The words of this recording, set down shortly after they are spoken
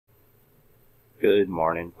Good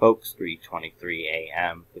morning, folks. 3:23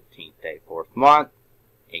 a.m., 15th day, 4th month,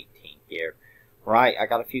 18th year. Right, I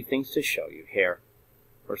got a few things to show you here.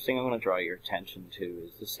 First thing I'm going to draw your attention to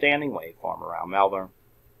is the standing waveform around Melbourne.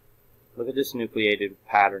 Look at this nucleated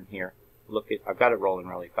pattern here. I've got it rolling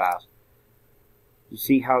really fast. You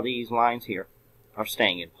see how these lines here are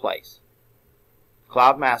staying in place.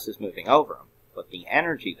 Cloud mass is moving over them, but the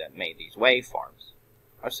energy that made these waveforms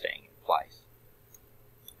are staying in place.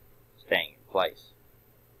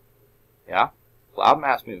 Yeah? Cloud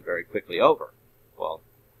mass moved very quickly over. Well,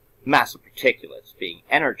 mass of particulates being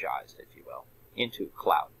energized, if you will, into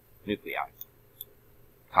cloud nuclei,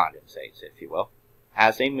 condensates, if you will,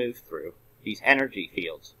 as they move through these energy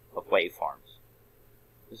fields of waveforms.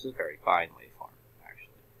 This is a very fine waveform,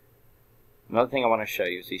 actually. Another thing I want to show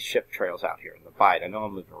you is these ship trails out here in the bight. I know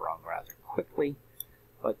I'm moving around rather quickly,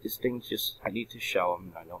 but this thing's just, I need to show them,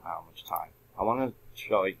 and I don't have how much time. I want to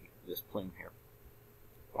show you this plume here.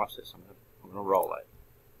 Watch this. I'm going to roll it.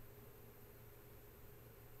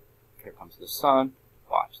 Here comes the sun.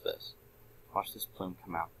 Watch this. Watch this plume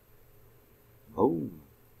come out. Boom.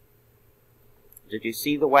 Did you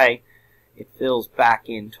see the way it fills back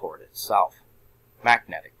in toward itself?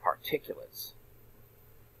 Magnetic particulates.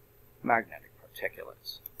 Magnetic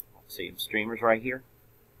particulates. See them streamers right here?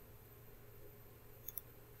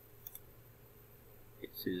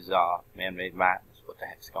 This is man-made madness. What the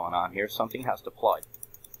heck's going on here? Something has deployed.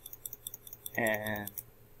 And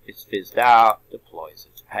it's fizzed out, deploys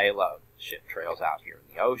its payload. Ship trails out here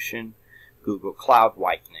in the ocean. Google cloud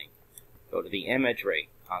whitening. Go to the imagery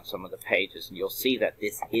on some of the pages and you'll see that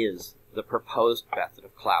this is the proposed method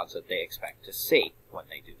of clouds that they expect to see when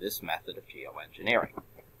they do this method of geoengineering.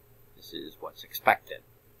 This is what's expected.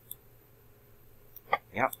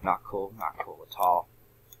 Yep, not cool at all.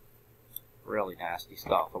 Really nasty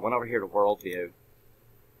stuff. I went over here to Worldview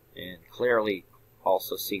and clearly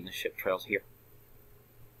also seen the ship trails here.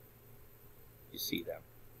 You see them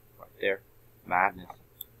right there. Madness.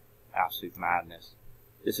 Absolute madness.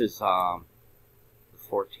 This is the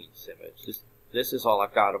 14th image. This is all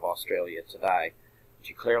I've got of Australia today. But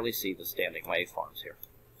you clearly see the standing waveforms here.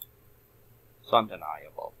 It's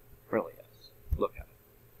undeniable. It really is. Look at it.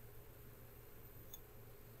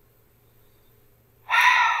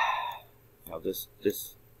 Now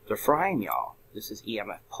they're frying y'all. This is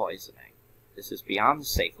EMF poisoning. This is beyond the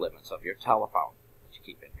safe limits of your telephone that you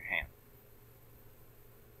keep in your hand.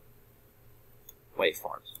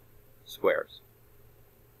 Waveforms. Squares.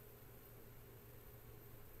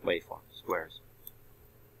 Waveforms. Squares.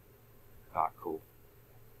 Not cool.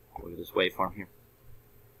 Look at this waveform here.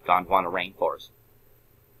 Gondwana rainforest.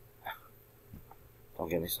 Don't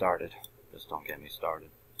get me started. Just don't get me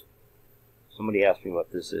started. Somebody asked me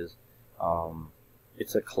what this is.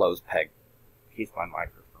 It's a closed peg. Keeps my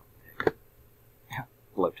microphone. Yeah,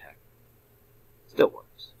 low tech. Still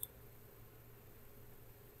works.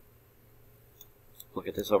 Look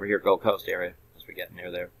at this over here, Gold Coast area, as we get near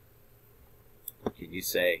there. Can you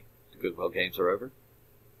say the Goodwill games are over?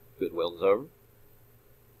 Goodwill is over?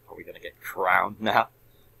 Are we going to get crowned now?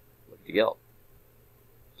 Look at the gilt.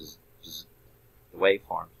 Bzz, bzz. The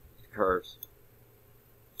waveform. The curves.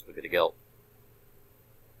 Look at the gilt.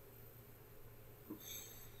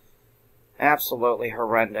 Absolutely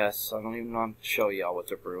horrendous. I don't even want to show y'all what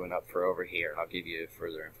they're brewing up for over here, and I'll give you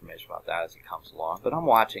further information about that as it comes along. But I'm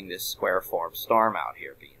watching this square form storm out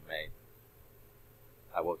here being made.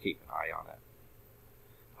 I will keep an eye on it.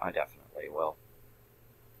 I definitely will.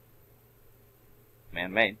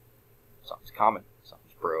 Man-made. Something's coming.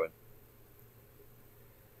 Something's brewing.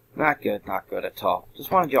 Not good at all. Just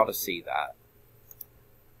wanted y'all to see that.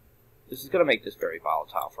 This is going to make this very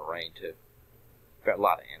volatile for rain, too. Got a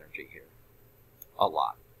lot of energy here. A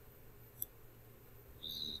lot.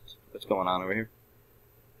 What's going on over here?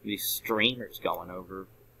 These streamers going over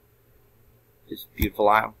this beautiful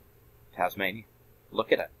island, Tasmania.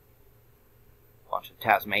 Look at it. Bunch of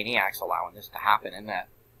Tasmaniacs allowing this to happen, isn't that?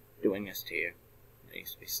 Doing this to you. It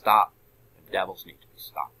needs to be stopped. The devils need to be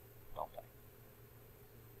stopped, don't they?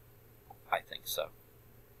 I think so.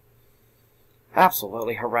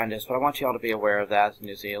 Absolutely horrendous, but I want you all to be aware of that in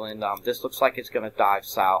New Zealand. This looks like it's going to dive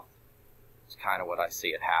south. It's kind of what I see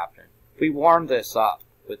it happening. If we warm this up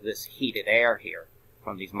with this heated air here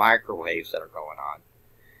from these microwaves that are going on,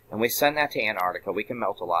 and we send that to Antarctica, we can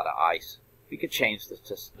melt a lot of ice. We could change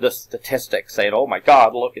the statistics, saying, oh my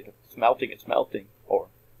God, look, it's melting, or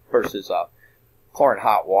versus pouring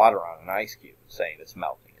hot water on an ice cube and saying it's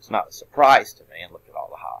melting. It's not a surprise to me, and look at all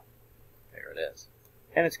the hot. There it is.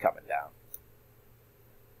 And it's coming down.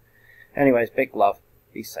 Anyways, big love.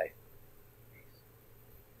 Be safe. Peace.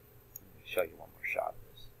 Let me show you one more shot of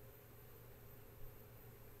this.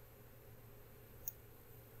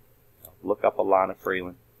 look up Alana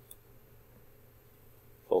Freeland.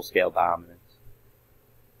 Full-scale dominance.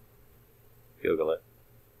 Google it.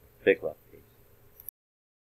 Big love.